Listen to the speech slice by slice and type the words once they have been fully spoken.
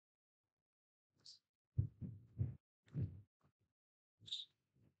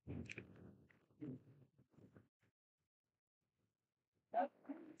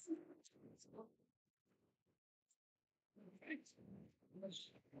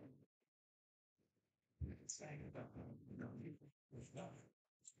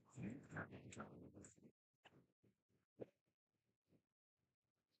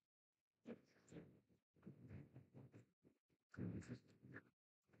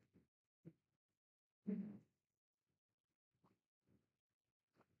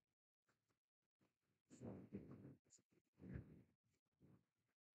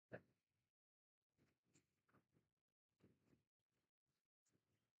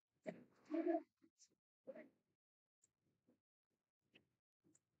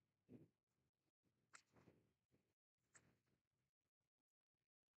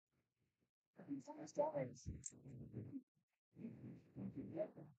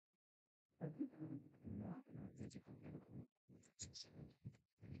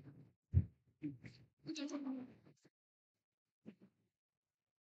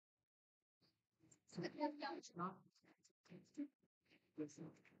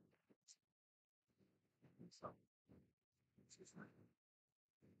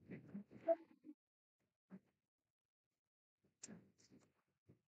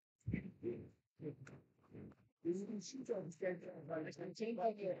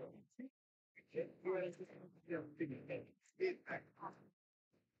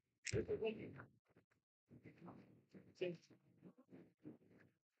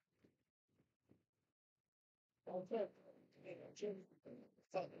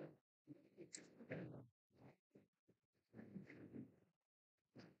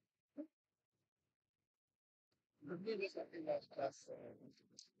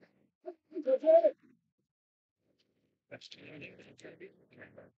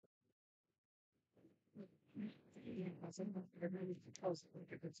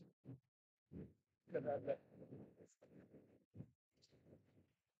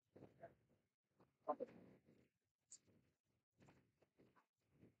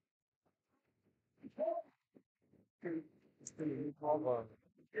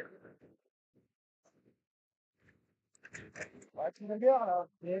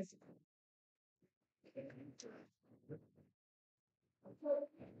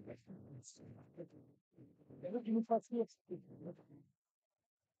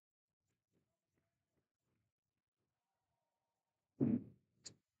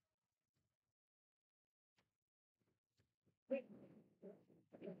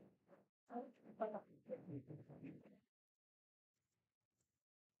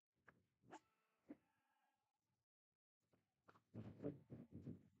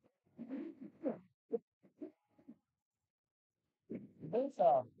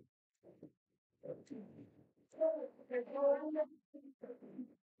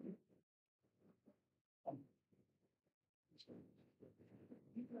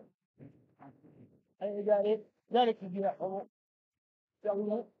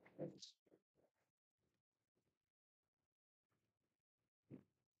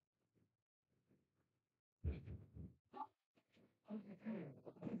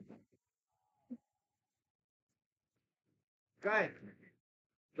Guys,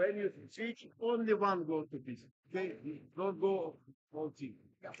 when you switch, only one go to this. Okay, don't go whole team.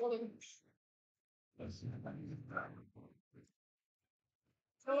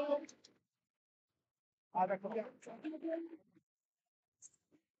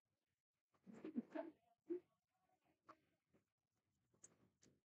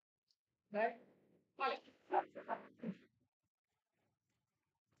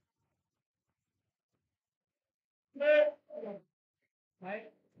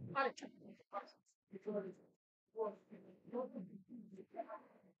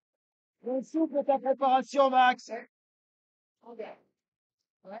 On souffle ta préparation, Max.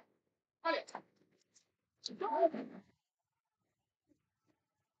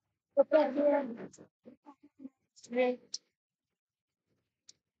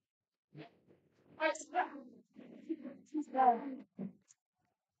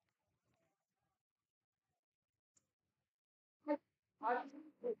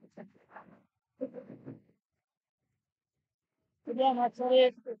 C'est bien, Max,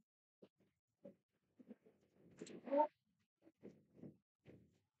 allez.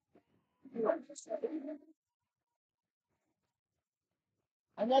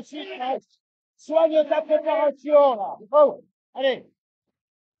 Anashiz, Max. Soigne ta préparation, là. Oh, allez.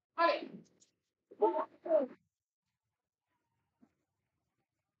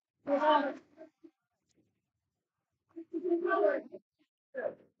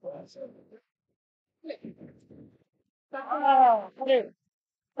 Ah, allez.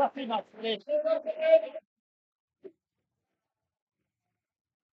 Parti, Max, allez.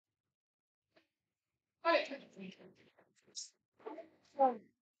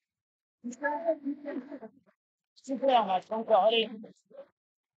 Super, Max, encore, allez.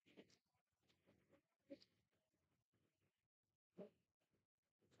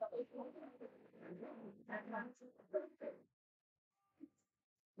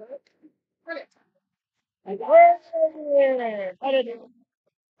 Ouais, allez,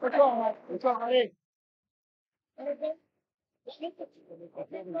 encore, Max, encore, allez.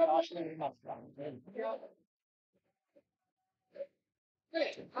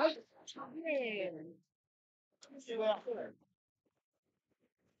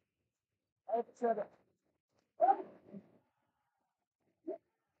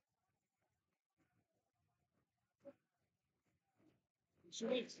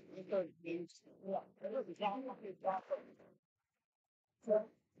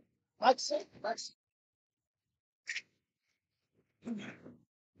 Max, Max.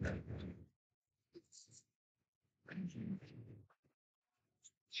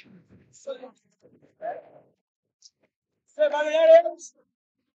 C'est pas bien,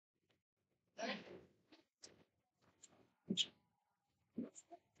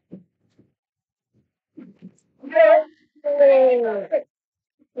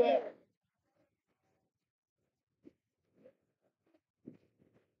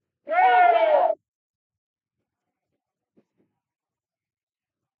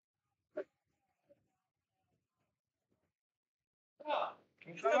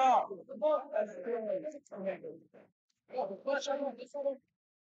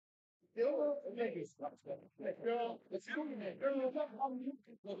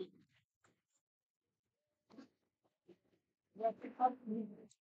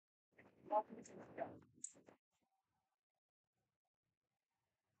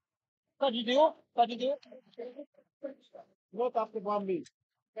 Pas d'idéo, pas d'idéo. Not after 1 minute.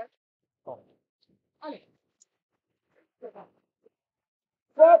 Allez.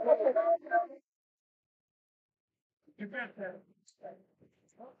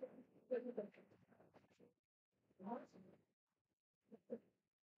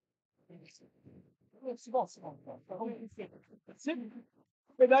 C'est bon, c'est bon. C'est bon.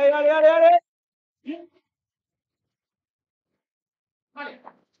 Allez, allez, allez, allez. Allez.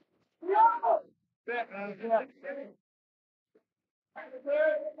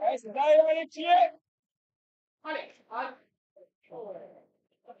 Allez, allez, tirer. Allez, allez.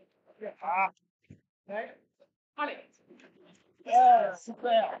 Ah. Allez.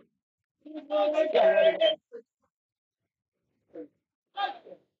 Super.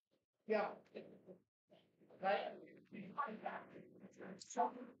 Yeah.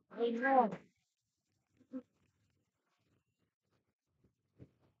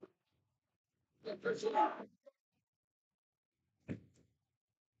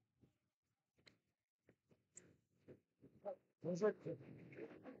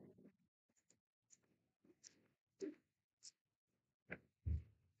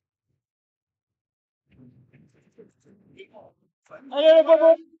 Allez, les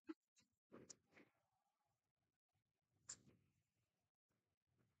bobos.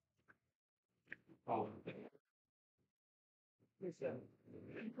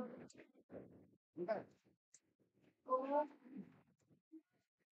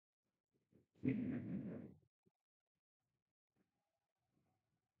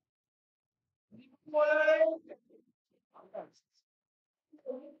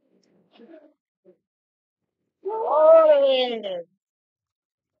 Allez.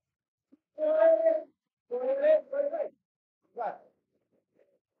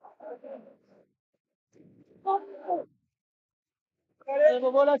 Allez,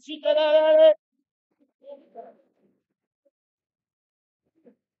 bobos, la suite, allez, allez, allez.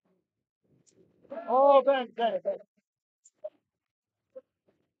 Oh, ben, ben, ben.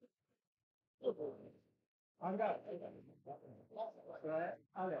 Hangar.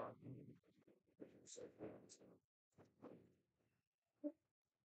 Allez.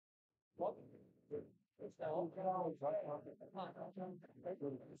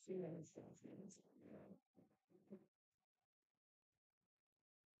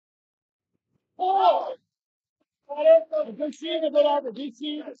 Oh! Allez, DECSI, de là,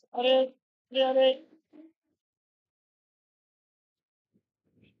 DECSI. Allez, allez, allez.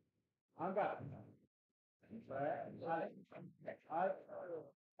 Hangar. Allez.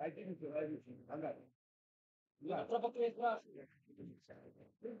 I didn't do everything. Hangar. Yeah.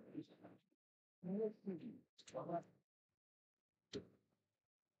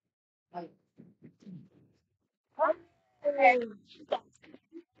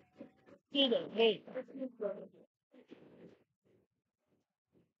 Hey.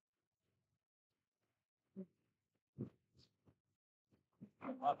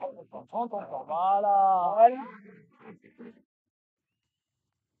 Voilà.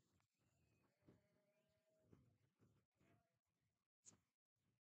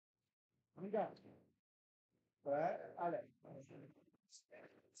 Regarde. Ouais, allez.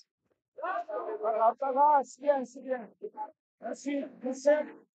 Voilà, c'est bien, c'est bien. Merci, merci.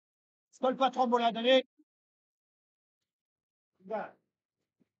 C'est pas le patron pour la donner. Regarde.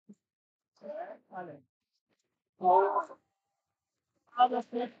 Ouais, allez. Ah,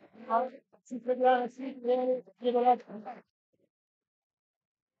 merci. Tu fais bien, merci. Et voilà.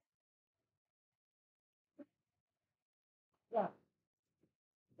 Regarde.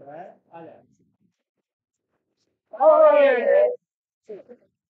 Ouais, allez. Allez.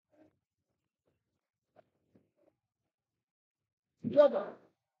 Bien.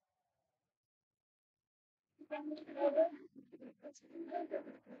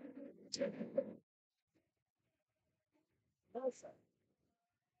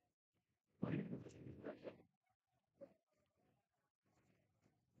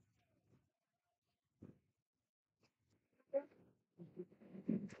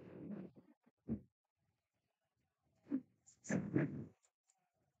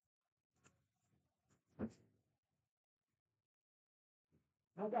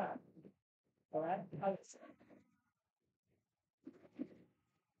 Regarde. Ouais, allez.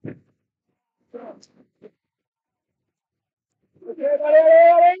 Allez, allez,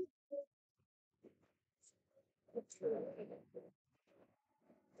 allez.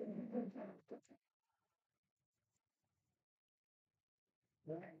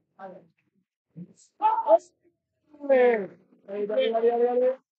 Ouais, allez. Allez, allez, allez, allez, allez,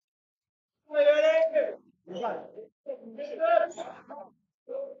 allez. Regarde.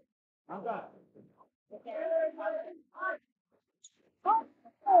 Regarde.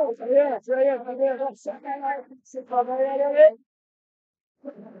 C'est bien, c'est bien, c'est bien. C'est pas mal, allez, allez.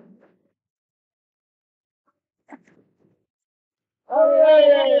 Allez,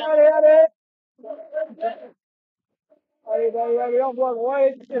 allez, allez, allez. Allez, allez, allez, on voit,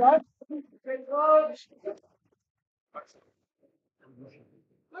 ouais, c'est là.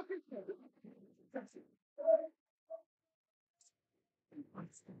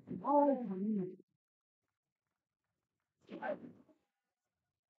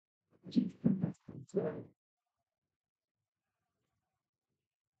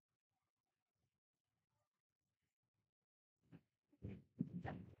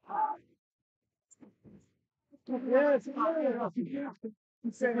 Bien, c'est bien, c'est bien.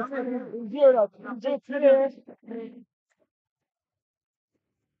 C'est le jeu, là, le jeu, c'est bien. Allez.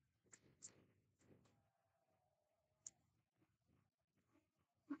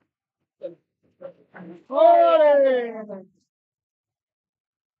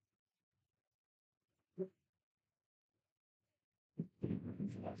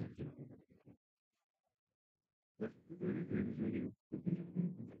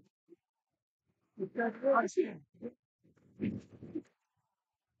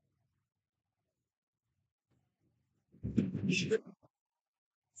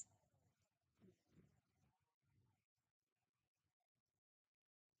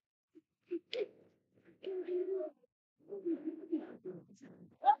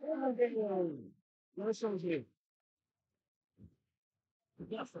 On va changer.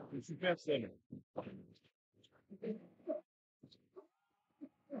 Bien ça, c'est super scène.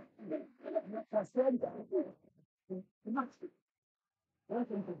 Ça sonne.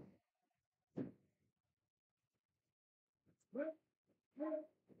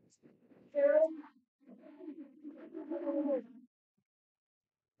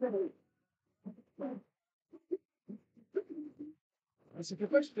 Mais c'était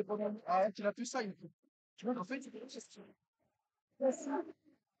quoi, je t'ai pas demandé. Ah, tu l'as fait ça, il faut. Tu vois, en fait, c'est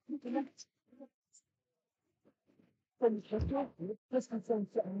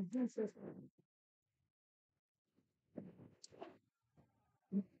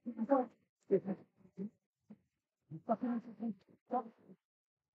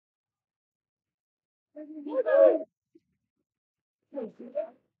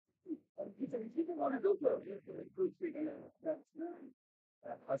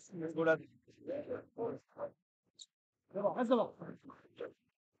ah, c'est une rigolade. C'est bon, reste devant.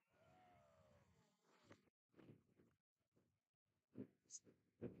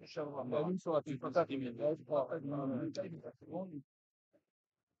 La ligne sur la petite patate, il met là, je crois.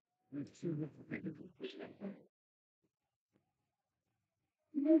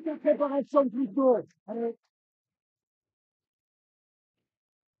 Préparation plutôt. Allez.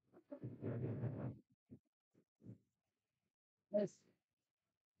 Laisse.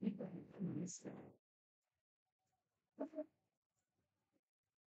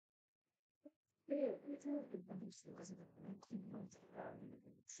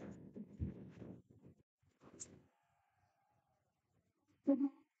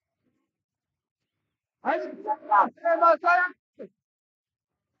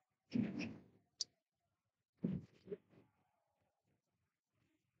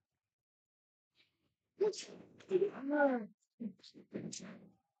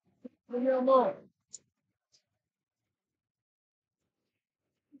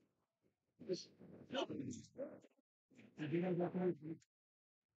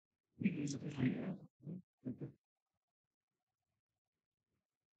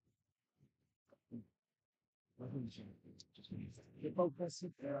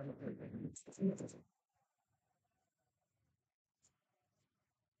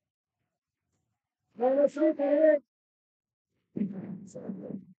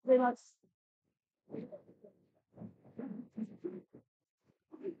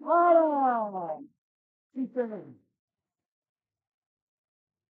 Voilà. Super.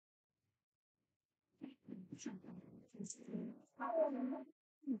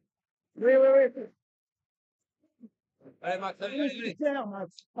 Oui, oui, oui. Allez, Max, allez, allez, allez. Super,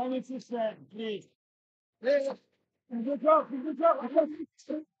 Max. Allez, super. Allez. Allez. Good job, good job.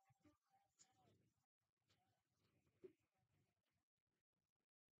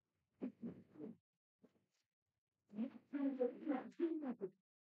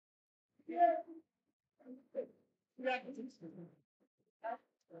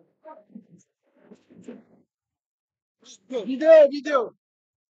 Vidéo, vidéo.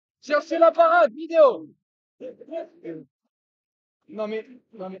 Cherchez la parade, vidéo. Non mais,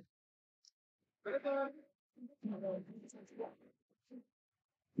 non mais.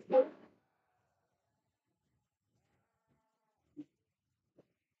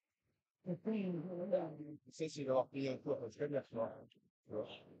 Ça, c'est d'avoir payé un tour, très bien.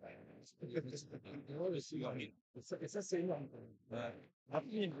 Et ça, c'est énorme.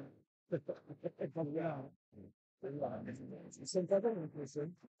 Rapide. C'est pas mal,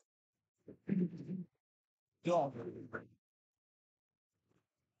 l'impression. Non.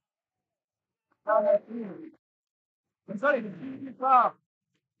 Comme ça, les filles, pas.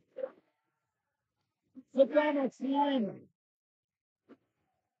 C'est bien, Maxime.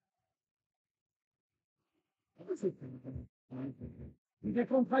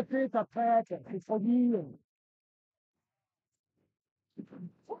 Décontracté, ta prête, c'est trop dur.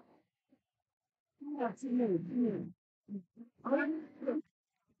 Merci.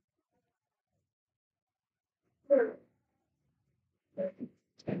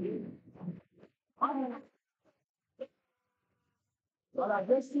 Voilà,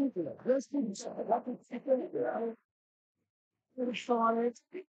 deux cycles, deux cycles. Là, tout de suite, je sens avec.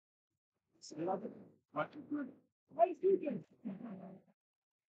 C'est là. Ouais. Allez, cycle.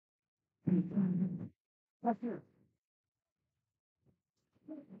 Merci.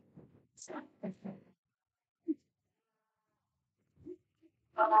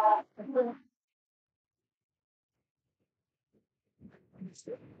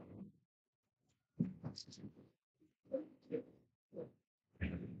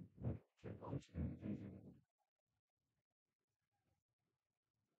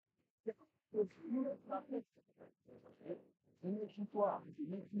 Méfie-toi,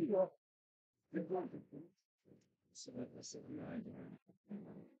 méfie-toi.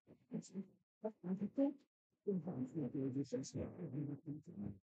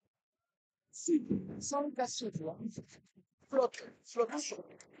 Sans le casser, tu vois. Flotte, flotte sur.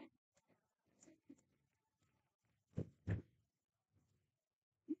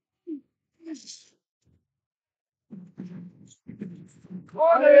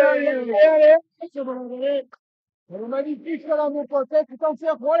 Allez, allez, allez, allez. C'est bon, allez. Elle est magnifique, là, mon pote. Tu t'en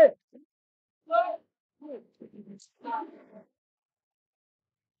tiens pour aller.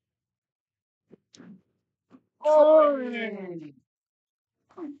 Oh, oui.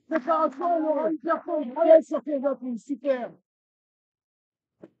 Préparation, on aura une personne. Allez, sur tes appuis, super.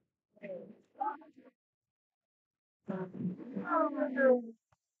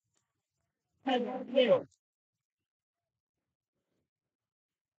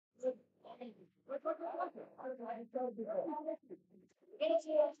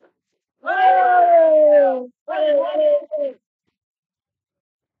 Allez, allez, allez.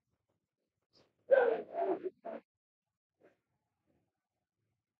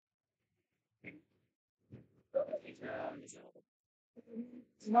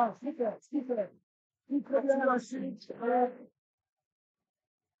 Non, super, super. Super bien la suite.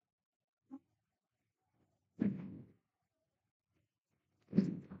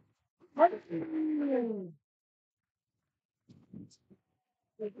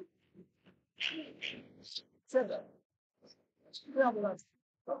 Saber. Ambulans.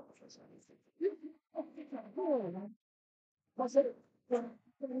 Passei.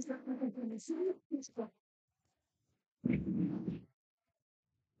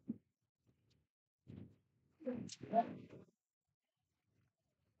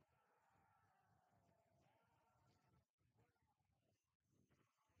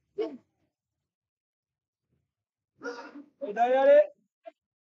 Dai,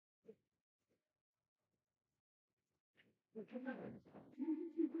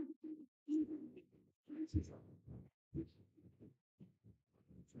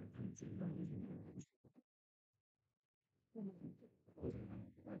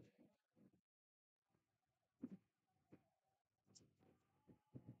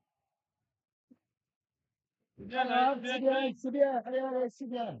 C'est bien, allez, allez, c'est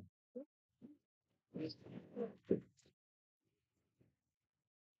bien.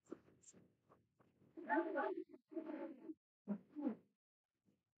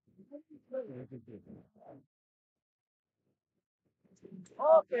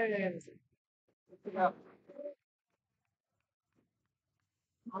 Okay.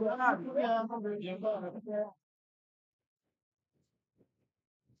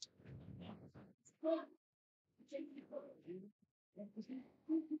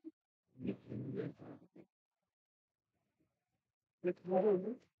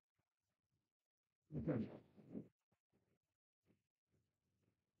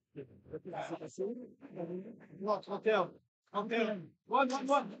 Non, 31. 31. One.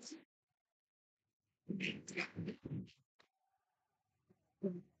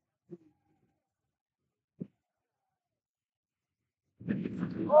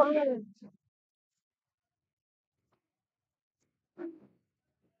 Okay.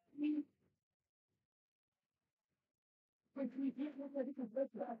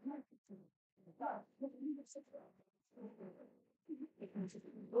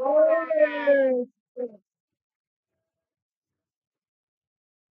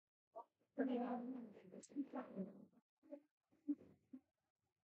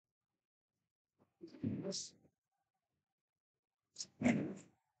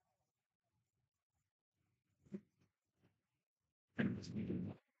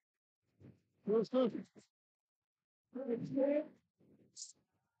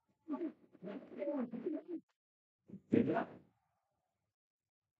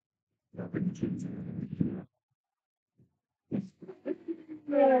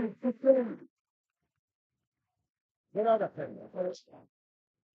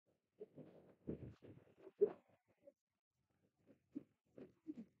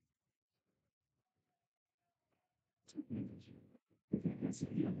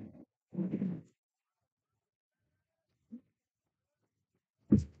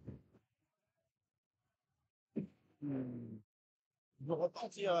 Je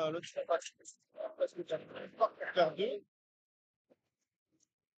repartir le match parce que tu as pas faire deux.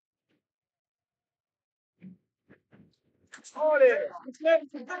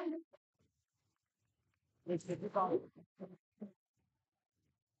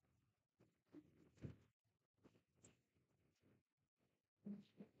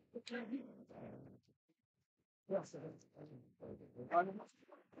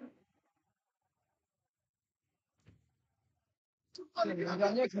 Le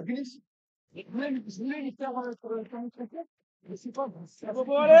dernier avec la police. Je voulais les faire sur le temps de traité, mais c'est pas bon. C'est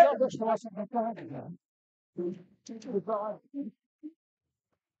Bon, allez. je commence à faire pareil. C'est pareil.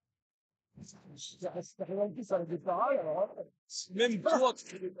 C'est réalité, ça le pareil, alors. Même toi,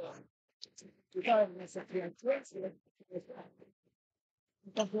 C'est quand même, ça fait un truc, c'est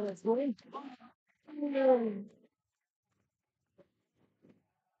un peu la souris.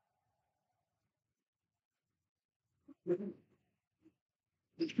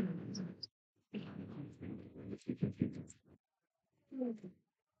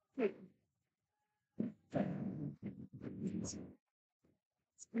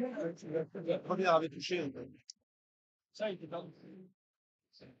 La première avait touché. ça, il était perdu.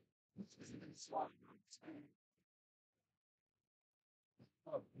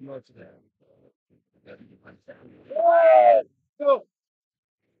 Go!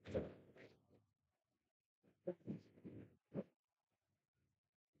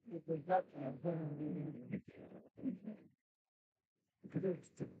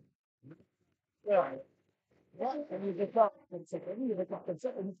 Ouais, on les répare comme ça, on les répare comme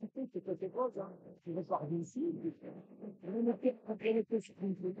ça, on les coupe, c'est quelque chose, hein. On répare d'ici, on les met après les petits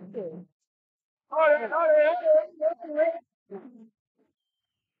trucs.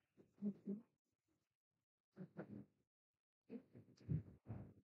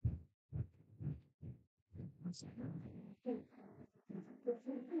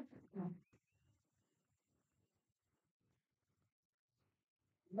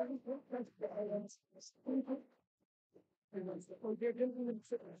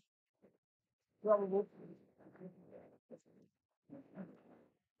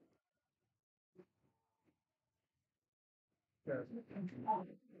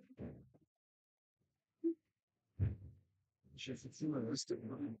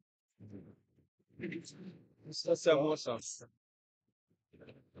 Ça, c'est à moi, ça.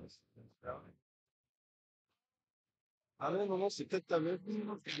 Ah non, non, non, c'est peut-être ta meuf.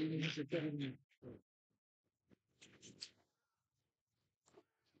 C'est terminé.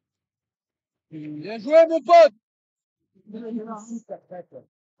 Bien joué, mon pote!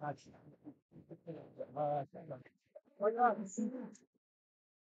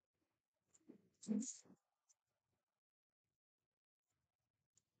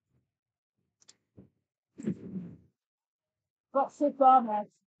 Forcez pas, Max.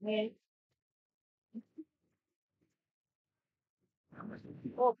 Mais.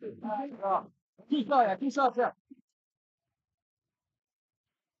 Oh putain, tout ça, il y a tout ça à faire.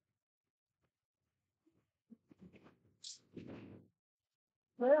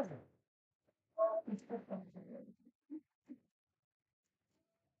 Merde.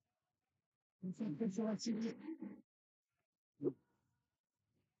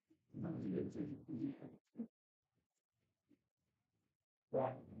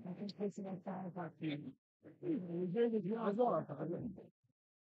 J'ai raison, là, t'as raison.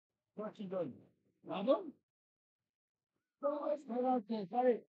 Toi qui donnes. Pardon? Ok,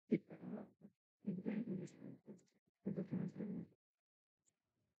 allez.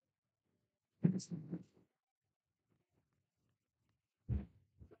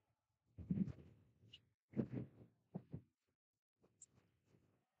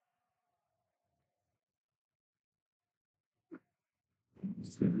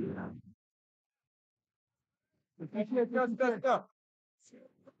 Stop.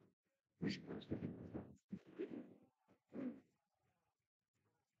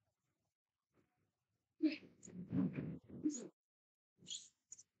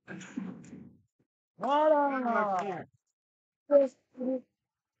 Voilà. C'est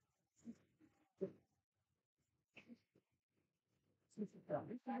super.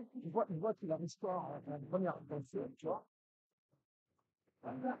 Je vois qu'il a l'histoire à la première intention, tu vois.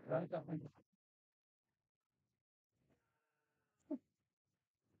 On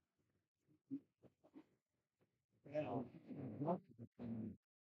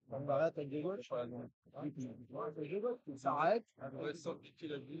m'arrête avec des gauches. Ça arrête. On va sortir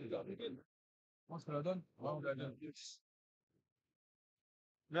la vie. On se la donne. Ouais, on la donne.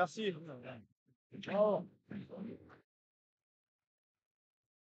 Merci. Oh.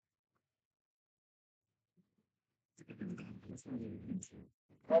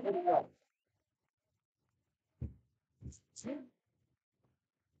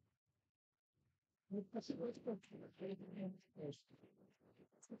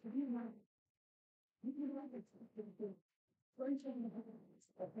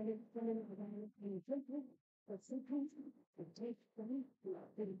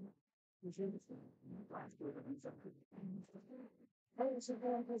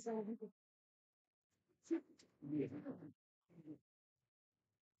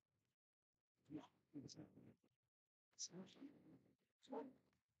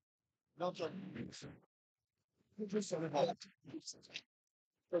 Non, tu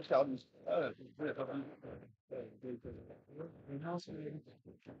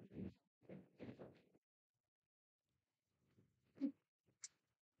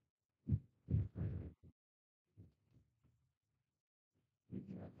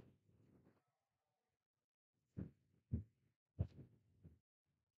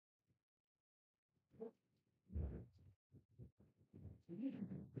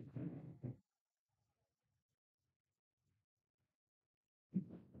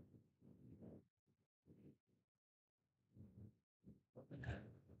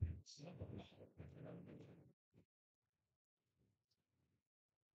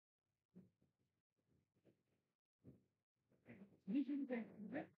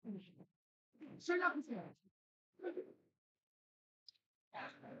C'est là que c'est.